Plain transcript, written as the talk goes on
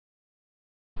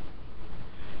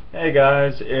Hey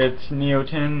guys, it's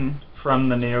Neotin from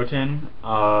TheNeotin,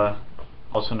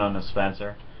 also known as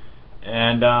Spencer,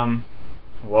 and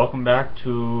welcome back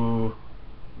to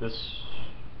this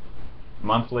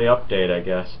monthly update, I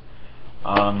guess,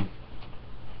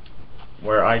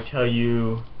 where I tell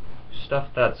you stuff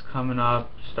that's coming up,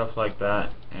 stuff like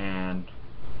that, and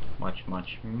much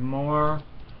more,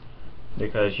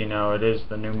 because it is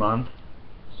the new month,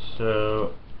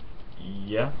 so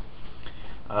yeah.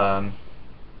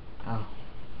 Oh,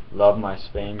 love my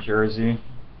Spain jersey.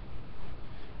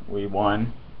 We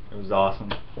won. It was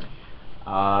awesome.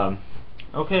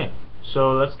 Okay,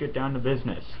 so let's get down to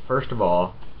business. First of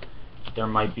all, there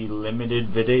might be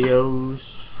limited videos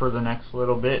for the next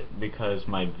little bit because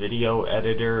my video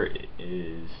editor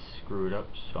is screwed up,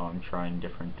 so I'm trying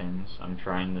different things. I'm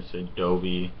trying this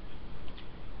Adobe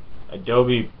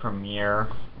Premiere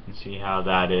and see how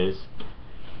that is.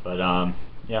 But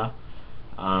yeah.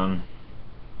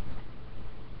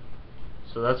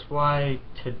 So that's why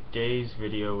today's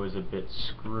video was a bit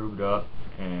screwed up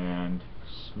and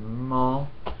small.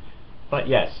 But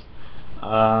yes.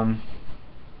 What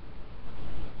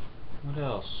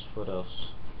else?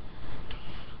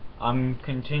 I'm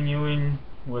continuing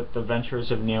with the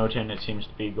Ventures of Neotin. It seems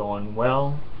to be going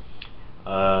well.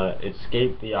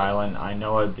 Escape the island. I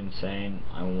know I've been saying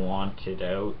I want it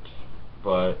out,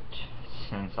 but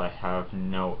since I have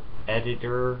no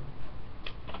editor,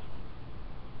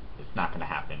 it's not going to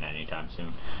happen anytime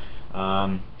soon.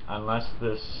 Unless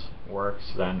this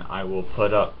works, then I will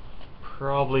put up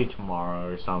probably tomorrow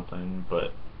or something,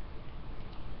 but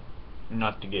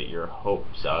not to get your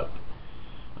hopes up.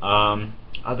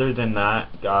 Other than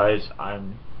that, guys,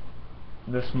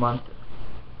 this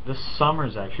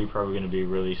summer's actually probably going to be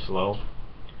really slow.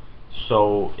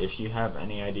 So if you have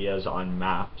any ideas on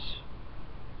maps,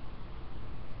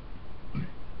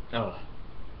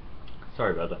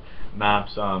 sorry about that,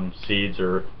 maps, seeds,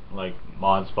 or like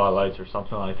mod spotlights or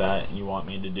something like that you want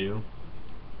me to do,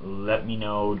 let me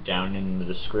know down in the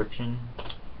description,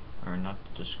 or not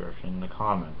the description, the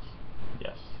comments.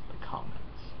 Yes, the comments.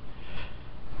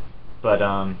 But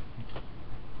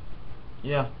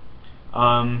yeah,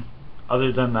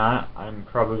 other than that, I'm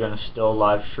probably gonna still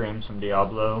live stream some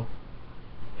Diablo.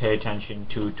 Pay attention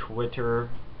to Twitter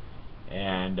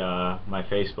and my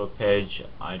Facebook page.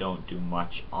 I don't do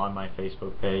much on my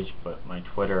Facebook page, but my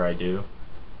Twitter I do.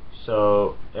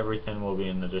 So everything will be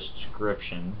in the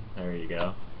description. There you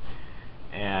go.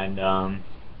 And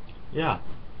yeah.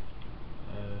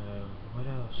 What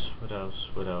else?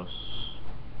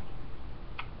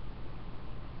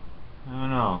 I don't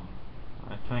know.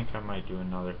 I think I might do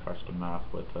another custom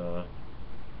map with a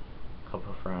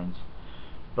couple of friends.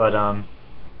 But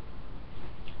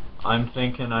I'm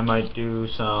thinking I might do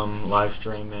some live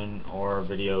streaming or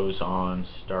videos on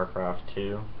StarCraft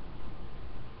 2.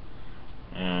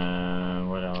 And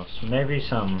what else? Maybe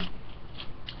some.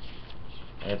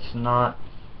 It's not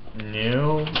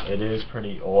new. It is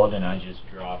pretty old, and I just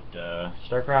dropped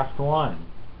StarCraft 1.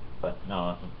 But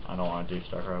no, I don't want to do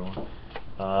StarCraft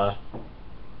 1.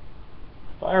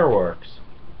 Fireworks.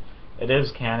 It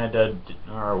is Canada,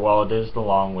 or well, it is the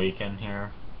long weekend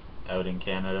here out in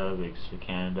Canada, because of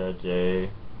Canada Day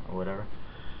or whatever.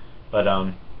 But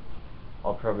I'll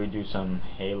probably do some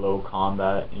Halo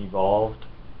Combat Evolved.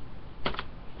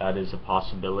 That is a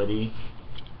possibility.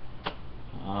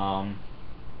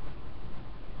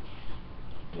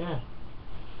 Yeah.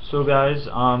 So guys,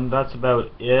 that's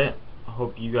about it. I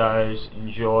hope you guys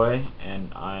enjoy,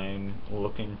 and I'm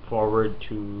looking forward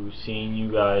to seeing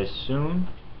you guys soon.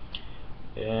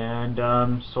 And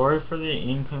sorry for the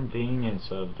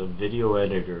inconvenience of the video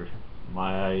editor.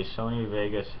 My Sony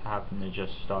Vegas happened to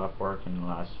just stop working the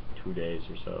last 2 days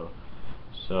or so.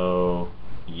 So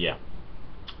yeah,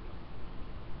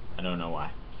 I don't know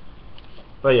why.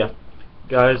 But yeah,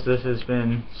 guys, this has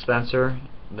been Spencer,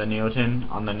 the Neotin,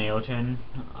 on the Neotin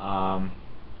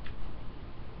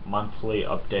monthly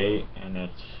update, and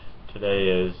today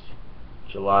is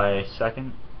July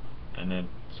 2nd, and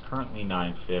it's currently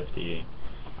 9:50.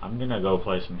 I'm gonna go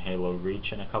play some Halo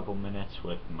Reach in a couple minutes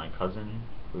with my cousin,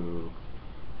 who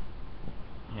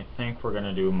I think we're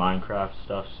gonna do Minecraft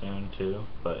stuff soon too,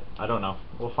 but I don't know.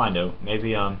 We'll find out.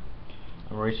 Maybe I'm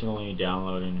recently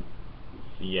downloading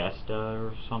Fiesta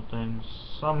or something,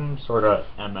 some sort of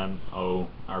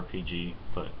MMORPG,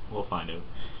 but we'll find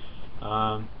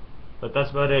out. But that's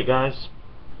about it, guys.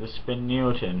 This has been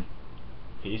Neotin.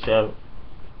 Peace out.